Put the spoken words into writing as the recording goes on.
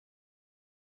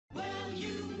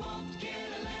won't get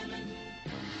a lemon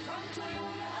from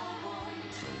Toyota of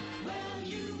Orange. Well,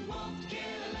 you won't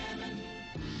get a lemon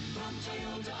from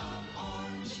Toyota of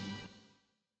Orange.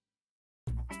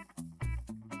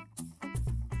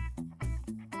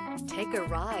 Take a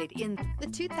ride in the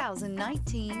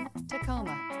 2019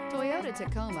 Tacoma. Toyota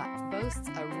Tacoma boasts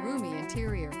a roomy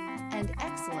interior and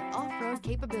excellent off-road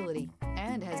capability,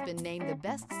 and has been named the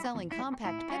best-selling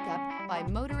compact pickup by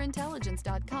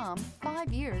MotorIntelligence.com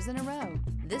 5 years in a row.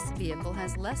 This vehicle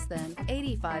has less than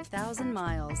 85,000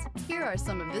 miles. Here are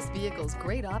some of this vehicle's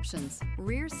great options: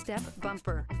 rear step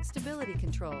bumper, stability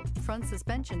control, front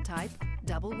suspension type,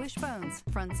 double wishbones,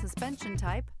 front suspension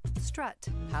type, strut,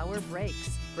 power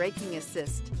brakes, braking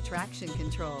assist, traction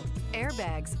control,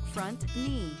 airbags, front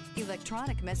knee,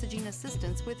 electronic messaging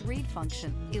assistance with read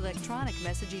function, electronic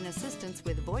messaging assistance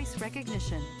with voice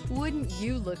recognition. Wouldn't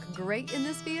you look great in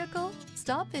this vehicle?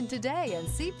 Stop in today and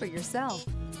see for yourself.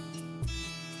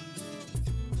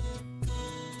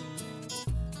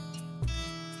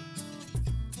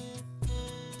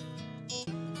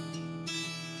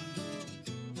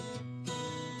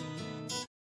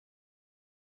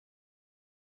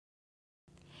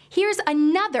 Here's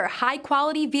another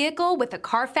high-quality vehicle with a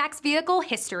Carfax Vehicle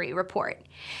History Report.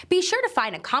 Be sure to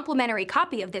find a complimentary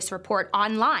copy of this report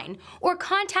online or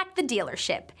contact the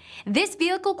dealership. This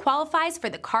vehicle qualifies for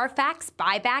the Carfax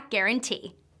Buyback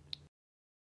Guarantee.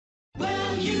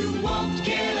 Well, you won't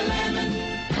get